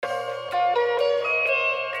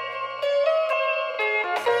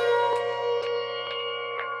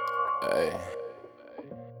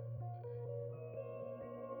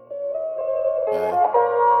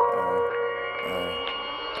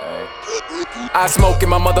I smoke in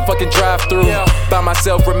my motherfucking drive-thru. By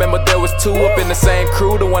myself, remember there was two up in the same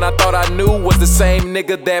crew. The one I thought I knew was the same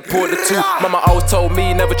nigga that pulled the two. Mama always told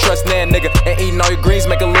me never trust that nigga. And eating all your greens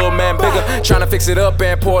make a little man bigger. Tryna fix it up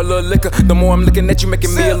and pour a little liquor. The more I'm looking at you,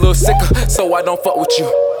 making me a little sicker. So I don't fuck with you.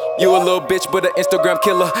 You a little bitch, but an Instagram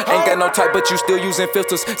killer. Ain't got no type, but you still using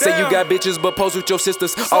filters. Say you got bitches, but pose with your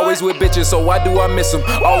sisters. Always with bitches, so why do I miss them?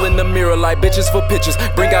 All in the mirror like bitches for pictures.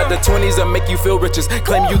 Bring out the 20s and make you feel riches.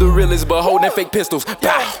 Claim you the realest, but holding fake pistols.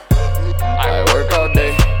 Pow! I work all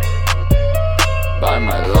day by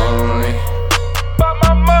my lonely. By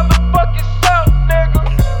my motherfucking self, nigga.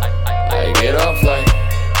 I get off like,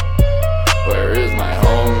 where is my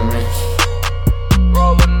homie?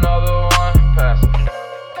 Roll another one, pass it.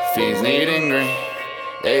 Fiends needing green,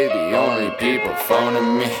 they the only people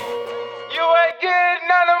phoning me. You ain't getting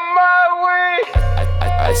none of my weed.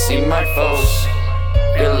 I see my foes,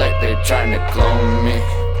 feel like they trying to clone me.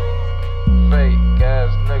 Fake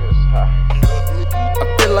ass niggas, huh?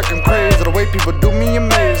 I feel like I'm crazy, the way people do me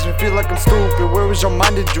amaze me. Feel like I'm stupid, where was your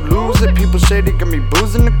mind, did you lose it? People shady, got me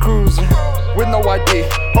boozing and cruising with no ID,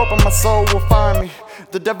 hoping my soul will find me.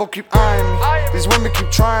 The devil keep eyeing me, these women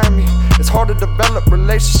keep trying me. It's hard to develop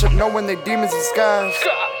relationship knowing they demons in disguise.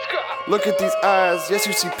 Look at these eyes, yes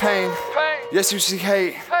you see pain, yes you see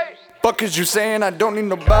hate. But cause you saying I don't need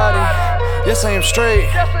nobody, yes I am straight.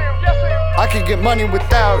 I can get money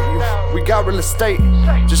without you, we got real estate.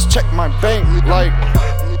 Just check my bank like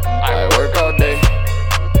I work all day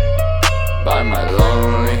by my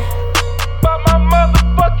lonely. By my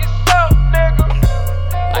motherfucking self, nigga.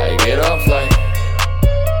 I get off like,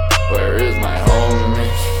 where is my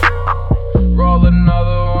homie? Roll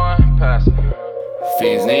another one, pass it.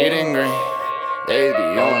 Fiends needing green, they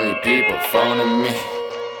the only people phoning me.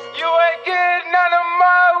 You ain't getting none of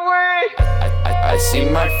my weed. I see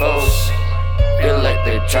my foes, feel like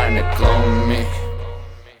they trying to clone me.